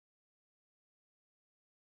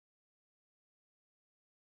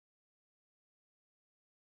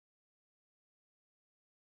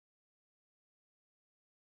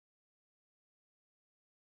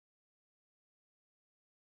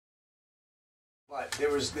But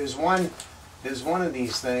there's one of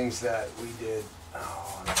these things that we did.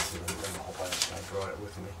 Oh, let's see. I hope I brought it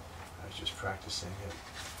with me. I was just practicing it.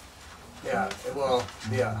 Yeah. Well,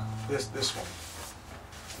 yeah. This one.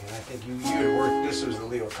 And I think you had worked. This was the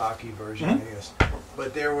Leo Kottke version, I guess.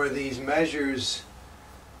 But there were these measures,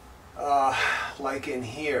 like in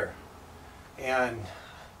here, and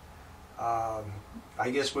I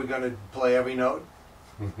guess we're going to play every note.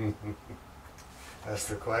 That's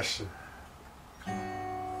the question.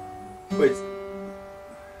 Wait.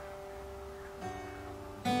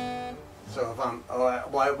 So if I'm,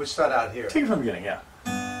 well, I would start out here. Take it from the beginning, yeah.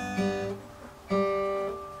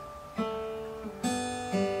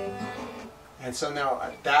 And so now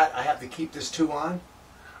that I have to keep this 2 on.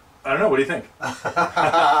 I don't know. What do you think?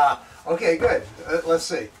 Okay, good. Let's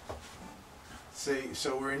see. See,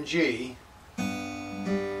 so we're in G.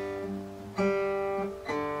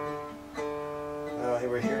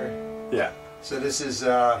 We're here. Yeah. So this is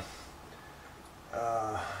what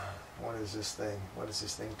is this thing? What is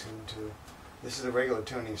this thing tuned to? This is a regular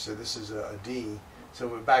tuning, so this is a D. So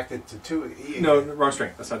we're back to 2 E. No, wrong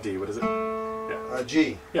string. That's not D. What is it? Yeah.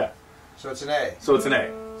 G. Yeah. So it's an A. So it's an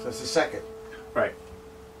A. So it's the second. Right.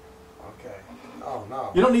 Okay. Oh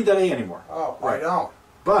no. You don't need that A anymore. Oh, right. I don't.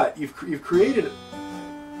 But you've created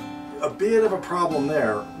a bit of a problem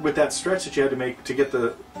there with that stretch that you had to make to get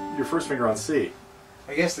your first finger on C.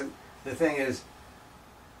 I guess the thing is,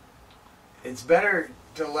 it's better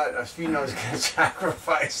to let a few notes get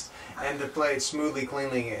sacrificed and to play it smoothly,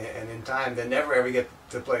 cleanly, and in time than never ever get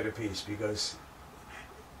to play the piece, because.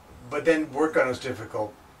 But then work on those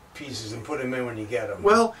difficult pieces and put them in when you get them.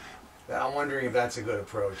 Well, I'm wondering if that's a good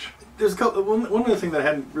approach. There's one other thing that I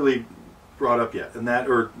hadn't really brought up yet, in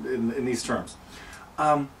these terms.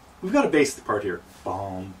 We've got a bass part here.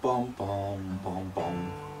 Bom, bom, bom, bom,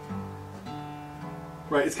 bom.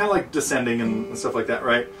 Right, it's kind of like descending and stuff like that,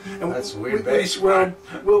 right? And that's weird bass. Well,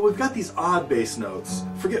 we've got these odd bass notes.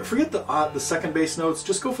 Forget the second bass notes.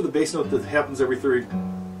 Just go for the bass note that happens every 3.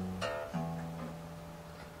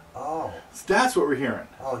 Oh. So that's what we're hearing.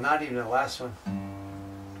 Oh, not even the last one.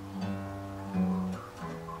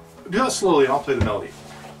 Do that slowly, and I'll play the melody.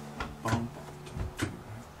 1, 2,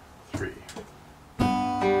 3.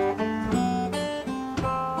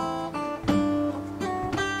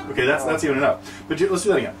 Okay, that's even enough. But let's do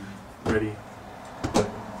that again. Ready?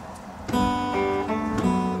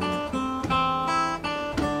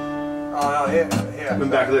 Oh no, here. Then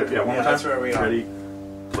back there. Yeah, one more time. That's where we are. Ready?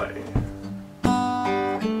 Play.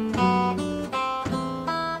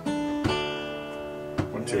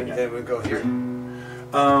 One, two, again. Then we go here.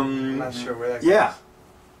 I'm not sure where that goes. Yeah.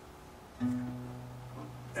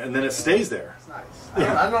 And then it stays there. It's nice.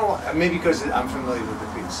 Yeah. I don't know. Maybe because I'm familiar with the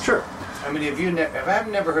piece. Sure. I mean, if I've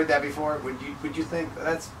never heard that before, would you think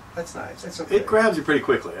that's nice? That's okay. It grabs you pretty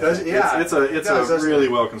quickly. Does it? Yeah. It's a really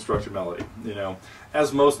well constructed melody. You know,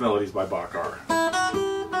 as most melodies by Bach are.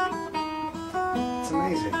 It's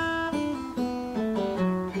amazing.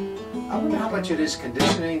 I wonder how much it is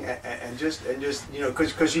conditioning and just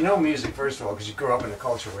because you know music, first of all, because you grew up in a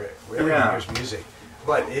culture where everyone hears music.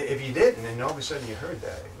 But if you didn't, and all of a sudden you heard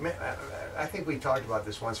that, I think we talked about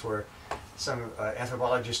this once, where some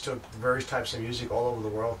anthropologists took various types of music all over the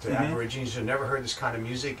world to Aborigines who never heard this kind of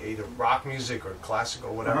music, either rock music or classical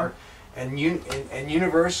or whatever, and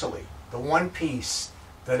universally, the one piece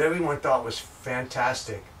that everyone thought was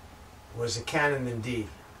fantastic was the Canon in D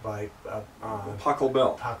by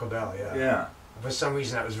Pachelbel. Pachelbel, yeah. Yeah. For some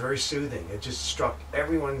reason, that was very soothing. It just struck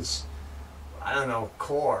everyone's, I don't know,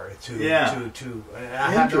 core to.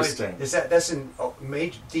 Interesting. That's in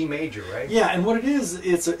D major, right? Yeah, and what it is,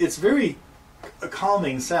 it's very a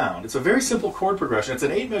calming sound. It's a very simple chord progression. It's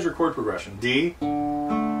an 8-measure chord progression: D,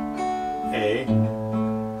 A,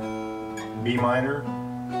 B minor,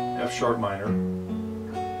 F sharp minor,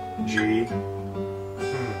 G,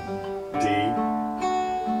 D,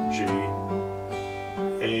 G,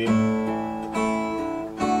 A.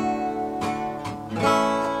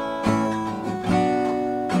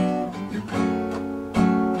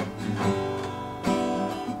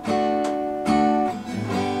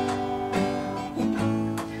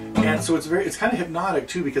 So it's kind of hypnotic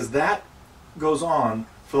too, because that goes on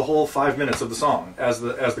for the whole 5 minutes of the song as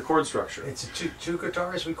the chord structure. It's two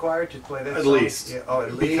guitars required to play that at song? Least. Yeah. Oh,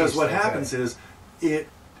 at least. Because what happens is it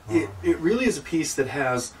really is a piece that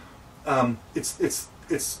has it's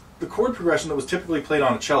the chord progression that was typically played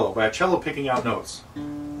on a cello by a cello picking out notes.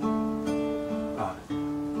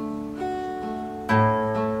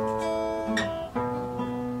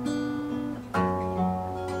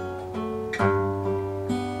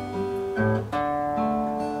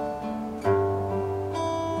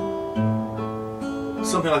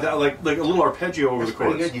 something like that, like a little arpeggio over the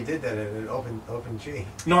chords. Pretty good. You did that in an open G.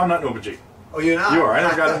 No, I'm not in open G. Oh, you're not? You are. I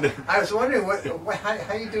never got into. I was wondering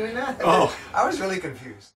how you doing that? Oh. I was really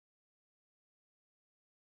confused.